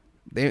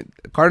 The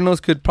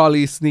Cardinals could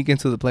probably sneak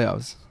into the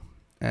playoffs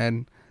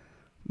and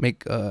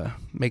make a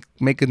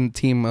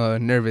team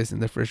nervous in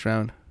the first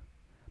round.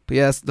 But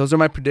yes, those are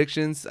my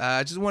predictions.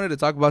 I just wanted to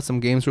talk about some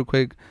games real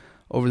quick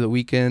over the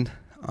weekend.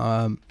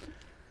 There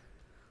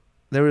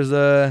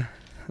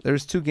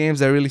was two games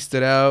that really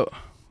stood out,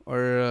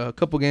 or a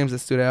couple games that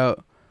stood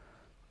out.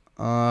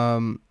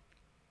 One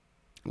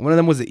of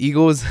them was the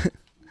Eagles.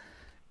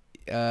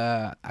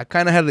 I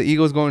kind of had the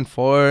Eagles going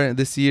far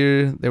this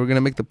year. They were gonna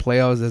make the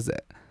playoffs as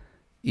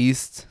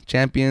East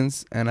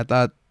champions, and I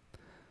thought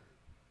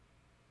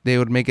they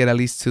would make it at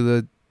least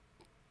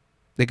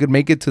they could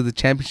make it to the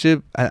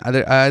championship.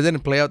 I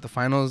didn't play out the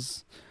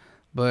finals,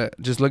 but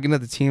just looking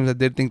at the teams, I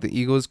did think the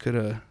Eagles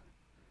could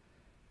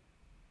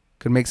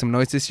make some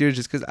noise this year,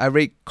 just because I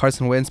rate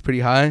Carson Wentz pretty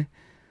high.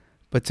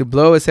 But to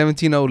blow a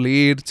 17-0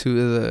 lead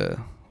to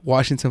the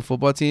Washington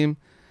football team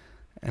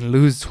and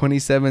lose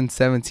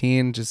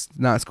 27-17, just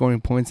not scoring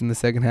points in the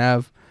second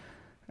half,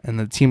 and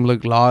the team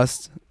looked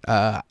lost,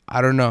 I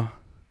don't know.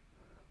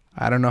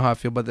 I don't know how I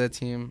feel about that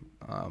team.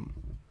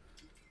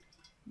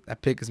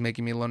 That pick is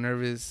making me a little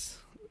nervous.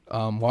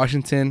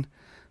 Washington,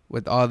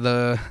 with all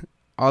the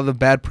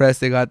bad press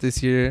they got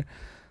this year,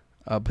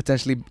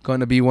 potentially going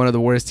to be one of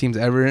the worst teams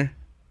ever,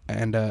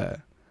 and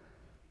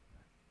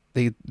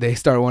they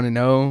start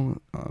 1-0.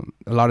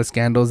 A lot of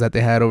scandals that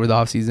they had over the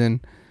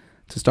offseason.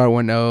 To start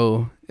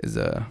 1-0 is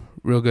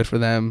real good for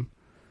them.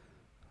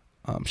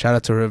 Shout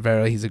out to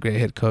Rivera. He's a great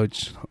head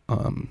coach.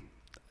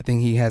 I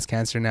think he has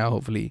cancer now.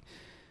 Hopefully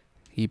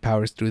he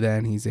powers through that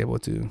and he's able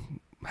to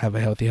have a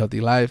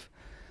healthy life.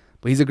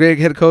 But he's a great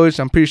head coach.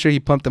 I'm pretty sure he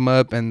pumped them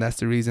up, and that's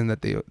the reason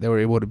that they were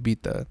able to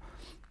beat the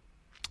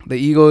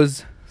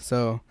Eagles.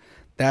 So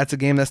that's a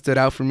game that stood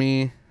out for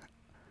me.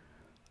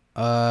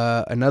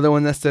 Another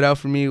one that stood out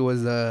for me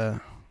was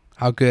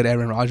how good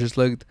Aaron Rodgers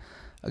looked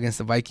against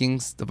the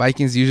Vikings. The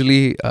Vikings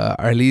usually are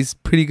at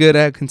least pretty good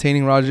at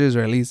containing Rodgers,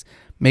 or at least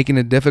making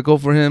it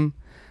difficult for him.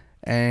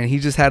 And he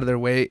just had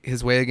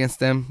his way against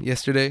them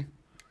yesterday.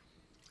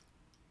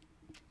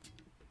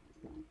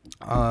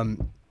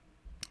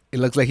 It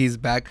looks like he's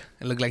back.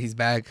 It looks like he's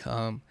back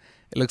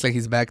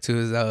to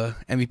his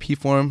MVP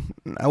form.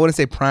 I wouldn't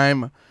say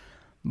prime,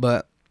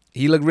 but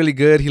he looked really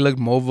good. He looked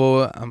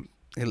mobile.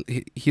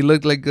 He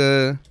looked like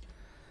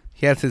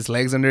he had his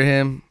legs under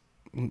him.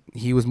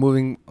 He was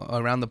moving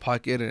around the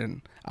pocket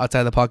and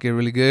outside the pocket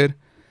really good.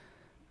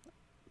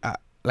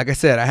 Like I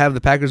said, I have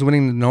the Packers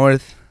winning the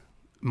North,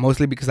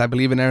 mostly because I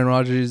believe in Aaron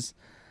Rodgers.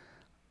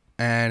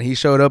 And he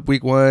showed up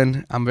week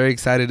 1. I'm very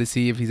excited to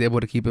see if he's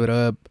able to keep it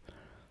up.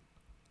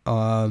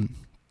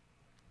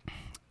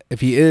 If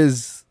he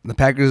is, the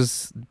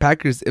Packers,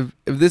 if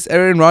this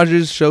Aaron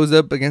Rodgers shows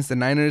up against the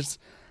Niners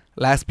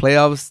last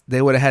playoffs,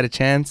 they would have had a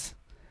chance,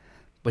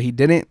 but he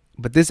didn't.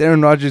 But this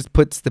Aaron Rodgers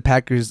puts the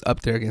Packers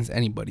up there against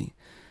anybody.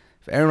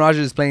 If Aaron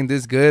Rodgers is playing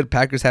this good,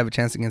 Packers have a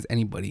chance against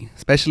anybody,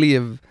 especially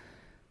if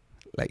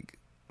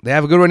they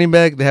have a good running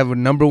back. They have a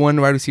number 1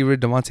 wide receiver,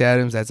 Devontae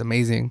Adams. That's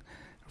amazing.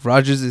 If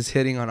Rodgers is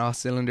hitting on all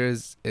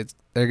cylinders,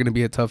 they're going to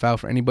be a tough out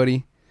for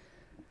anybody.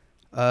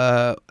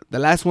 The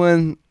last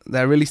one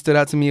that really stood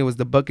out to me was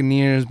the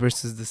Buccaneers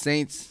versus the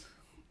Saints.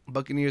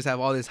 Buccaneers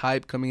have all this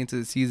hype coming into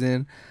the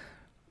season.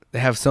 They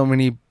have so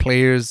many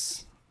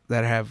players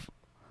that have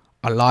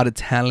a lot of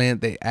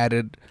talent. They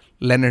added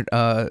Leonard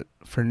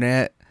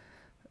Fournette.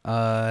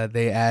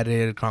 They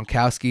added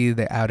Gronkowski.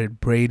 They added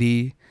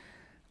Brady.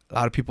 A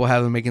lot of people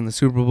have them making the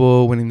Super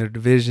Bowl, winning their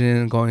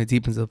division, going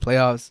deep into the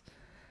playoffs.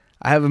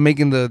 I have them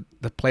making the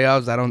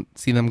playoffs. I don't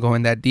see them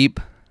going that deep,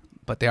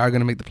 but they are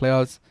going to make the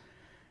playoffs.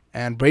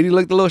 And Brady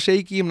looked a little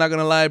shaky. I'm not going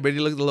to lie. Brady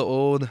looked a little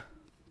old.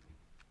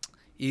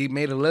 He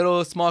made a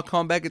little small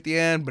comeback at the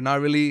end, but not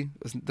really.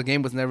 The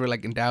game was never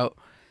in doubt.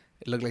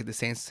 It looked like the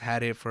Saints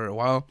had it for a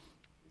while.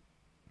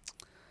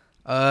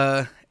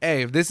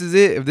 Hey, if this is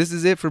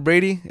it for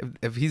Brady,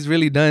 if he's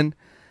really done,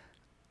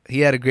 he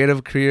had a great of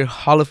a career,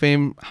 Hall of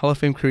Fame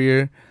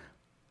career,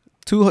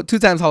 two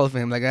times Hall of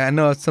Fame. I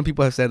know some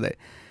people have said that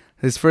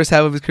his first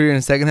half of his career and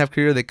his second half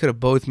career, they could have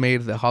both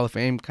made the Hall of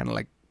Fame. Kind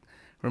of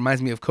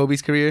reminds me of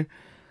Kobe's career.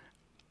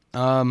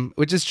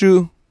 Which is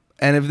true.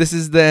 And if this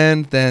is the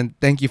end, then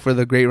thank you for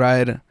the great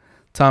ride,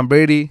 Tom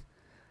Brady.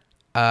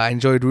 I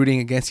enjoyed rooting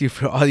against you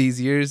for all these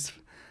years.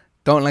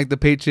 Don't like the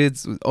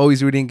Patriots. Was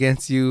always rooting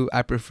against you.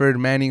 I preferred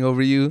Manning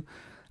over you.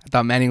 I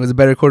thought Manning was a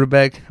better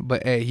quarterback.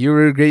 But hey, you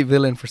were a great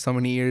villain for so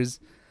many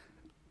years.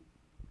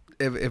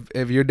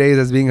 If your days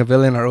as being a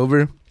villain are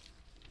over,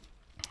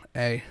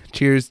 hey,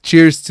 cheers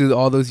to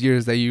all those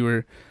years that you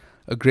were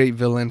a great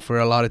villain for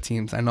a lot of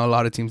teams. I know a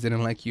lot of teams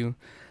didn't like you.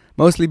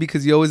 Mostly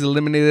because you always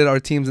eliminated our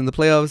teams in the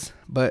playoffs.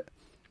 But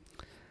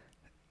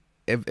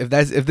if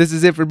this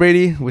is it for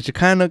Brady, which it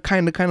kind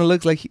of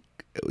looks like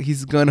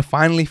he's gonna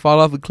finally fall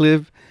off a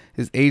cliff,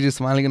 his age is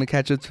finally gonna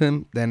catch up to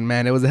him, then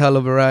man, it was a hell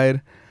of a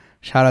ride.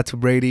 Shout out to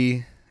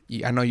Brady.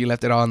 I know you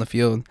left it all on the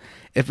field.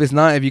 If it's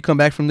not, if you come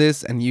back from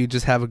this and you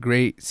just have a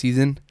great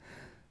season,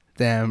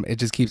 then it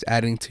just keeps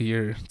adding to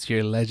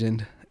your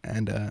legend.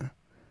 And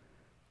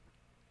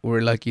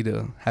we're lucky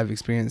to have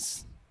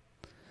experience.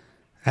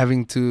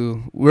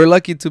 We're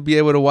lucky to be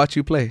able to watch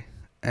you play,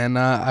 and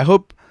I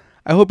hope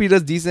he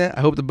does decent.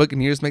 I hope the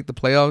Buccaneers make the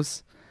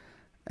playoffs,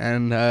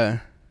 and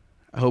I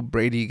hope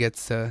Brady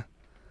gets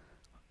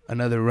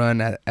another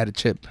run at a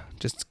chip.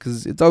 Just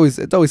because it's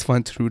always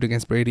fun to root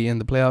against Brady in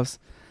the playoffs.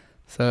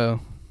 So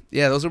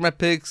yeah, those were my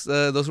picks.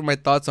 Those were my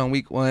thoughts on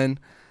week 1.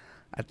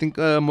 I think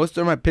most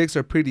of my picks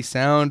are pretty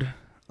sound.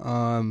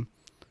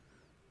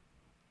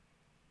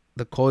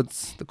 The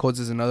Colts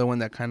is another one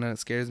that kind of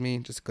scares me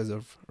just because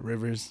of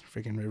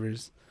freaking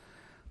Rivers.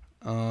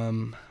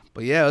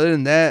 But yeah, other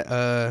than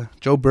that,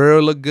 Joe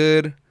Burrow looked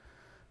good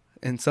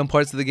in some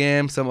parts of the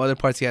game. Some other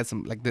parts he had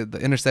some, the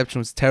interception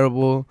was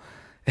terrible.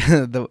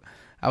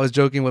 I was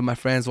joking with my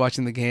friends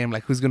watching the game,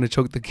 who's going to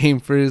choke the game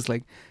first?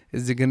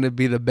 Is it going to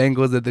be the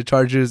Bengals or the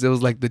Chargers? It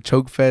was the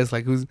choke fest.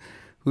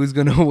 Who's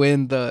going to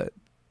win the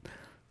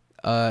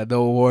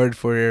award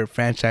for your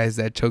franchise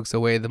that chokes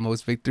away the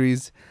most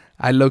victories?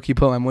 I low-key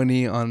put my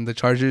money on the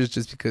Chargers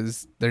just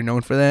because they're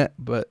known for that.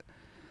 But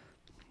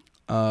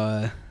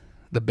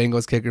the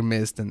Bengals kicker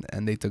missed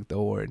and they took the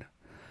award.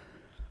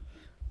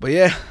 But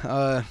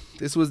yeah,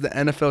 this was the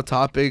NFL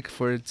topic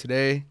for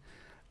today.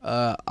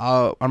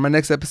 On my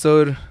next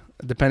episode,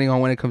 depending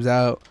on when it comes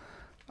out,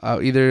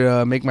 I'll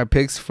either make my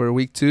picks for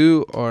week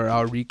 2 or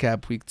I'll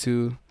recap week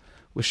 2,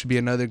 which should be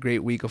another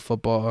great week of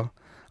football.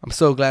 I'm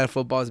so glad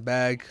football's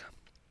back.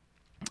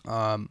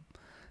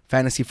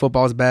 Fantasy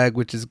football's back,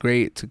 which is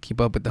great to keep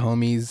up with the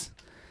homies,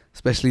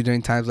 especially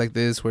during times like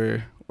this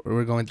where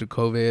we're going through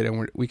COVID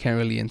and we can't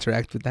really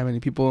interact with that many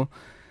people.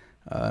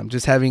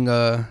 Just having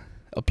a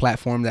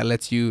platform that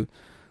makes you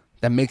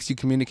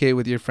communicate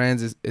with your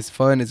friends is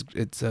fun. It's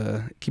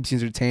keeps you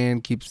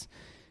entertained, keeps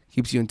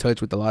you in touch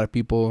with a lot of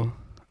people.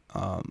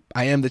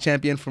 I am the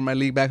champion for my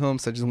league back home,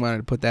 so I just wanted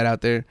to put that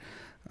out there.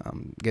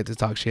 Get to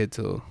talk shit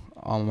to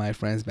all my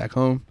friends back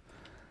home.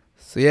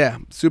 So yeah,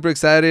 super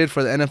excited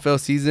for the NFL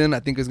season. I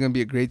think it's gonna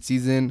be a great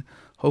season.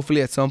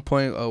 Hopefully, at some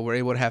point, we're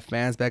able to have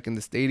fans back in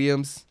the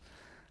stadiums.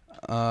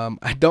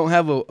 I don't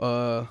have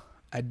a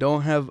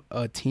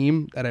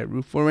team that I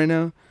root for right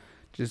now,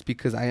 just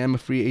because I am a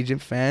free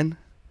agent fan.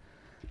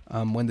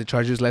 When the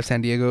Chargers left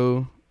San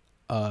Diego,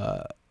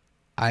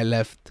 I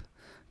left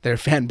their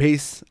fan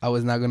base. I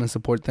was not going to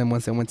support them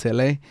once I went to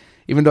LA.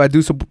 Even though I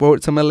do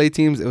support some LA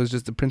teams, it was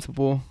just the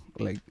principle.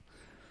 I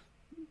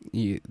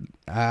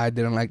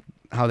didn't like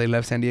how they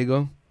left San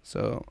Diego,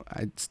 so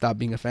I stopped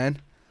being a fan,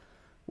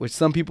 which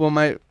some people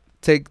might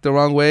take the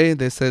wrong way.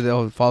 They say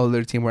they'll follow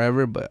their team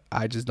wherever, but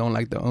I just don't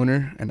like the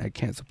owner, and I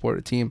can't support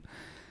a team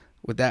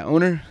with that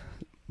owner.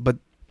 But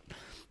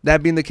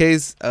that being the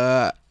case,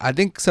 I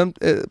think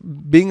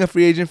being a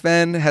free agent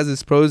fan has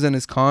its pros and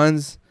its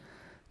cons,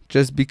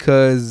 just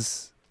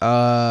because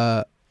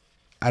I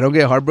don't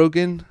get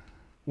heartbroken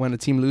when a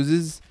team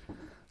loses.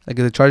 Like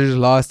if the Chargers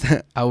lost,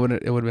 it would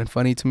have been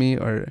funny to me,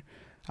 or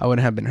I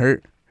wouldn't have been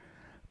hurt.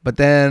 But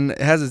then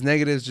it has its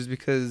negatives, just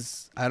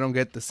because I don't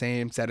get the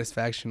same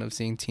satisfaction of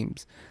seeing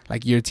teams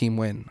like your team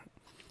win.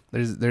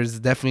 There's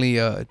definitely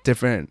a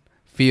different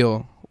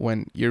feel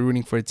when you're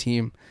rooting for a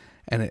team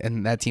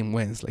and that team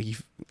wins.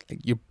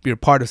 You're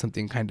part of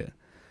something, kind of,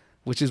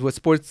 which is what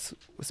sports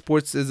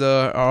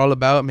are all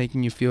about,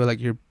 making you feel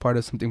like you're part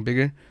of something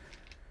bigger.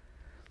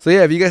 So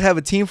yeah, if you guys have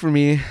a team for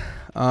me,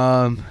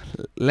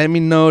 let me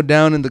know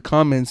down in the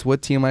comments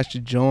what team I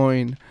should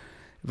join.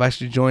 If I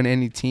should join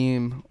any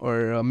team,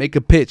 or make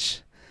a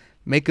pitch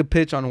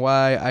on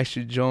why I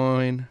should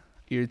join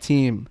your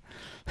team.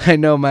 I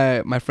know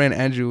my friend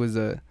Andrew was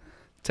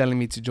telling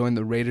me to join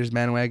the Raiders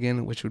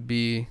bandwagon, which would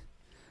be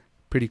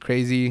pretty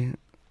crazy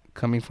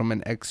coming from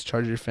an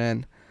ex-Charger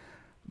fan.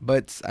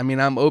 But I mean,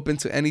 I'm open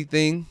to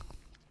anything.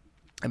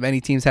 If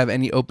any teams have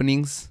any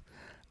openings,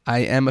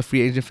 I am a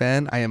free agent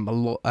fan. I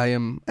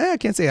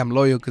can't say I'm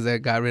loyal because I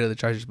got rid of the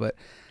Chargers, but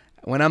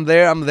when I'm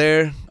there, I'm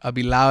there. I'll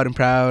be loud and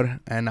proud,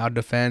 and I'll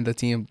defend the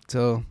team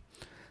till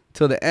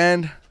the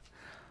end.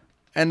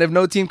 And if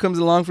no team comes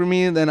along for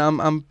me, then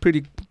I'm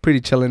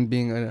pretty chilling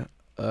being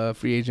a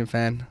free agent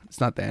fan. It's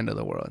not the end of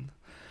the world.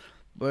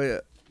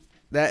 But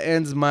that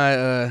ends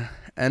my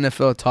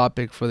NFL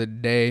topic for the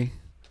day.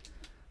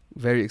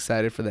 Very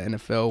excited for the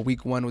NFL.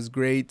 Week 1 was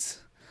great.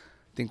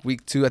 I think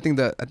week 2. I think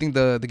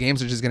the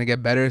games are just gonna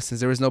get better since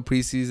there was no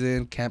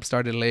preseason. Camp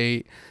started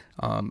late.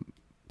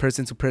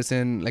 Person to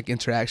person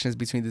interactions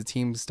between the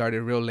teams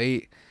started real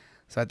late,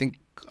 so I think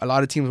a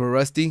lot of teams were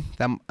rusty.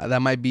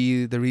 That might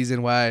be the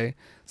reason why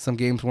some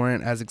games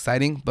weren't as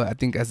exciting. But I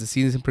think as the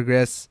season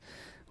progresses,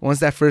 once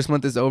that first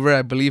month is over,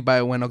 I believe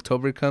by when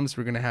October comes,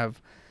 we're gonna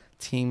have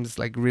teams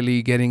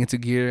really getting into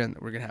gear, and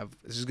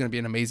it's just gonna be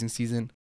an amazing season.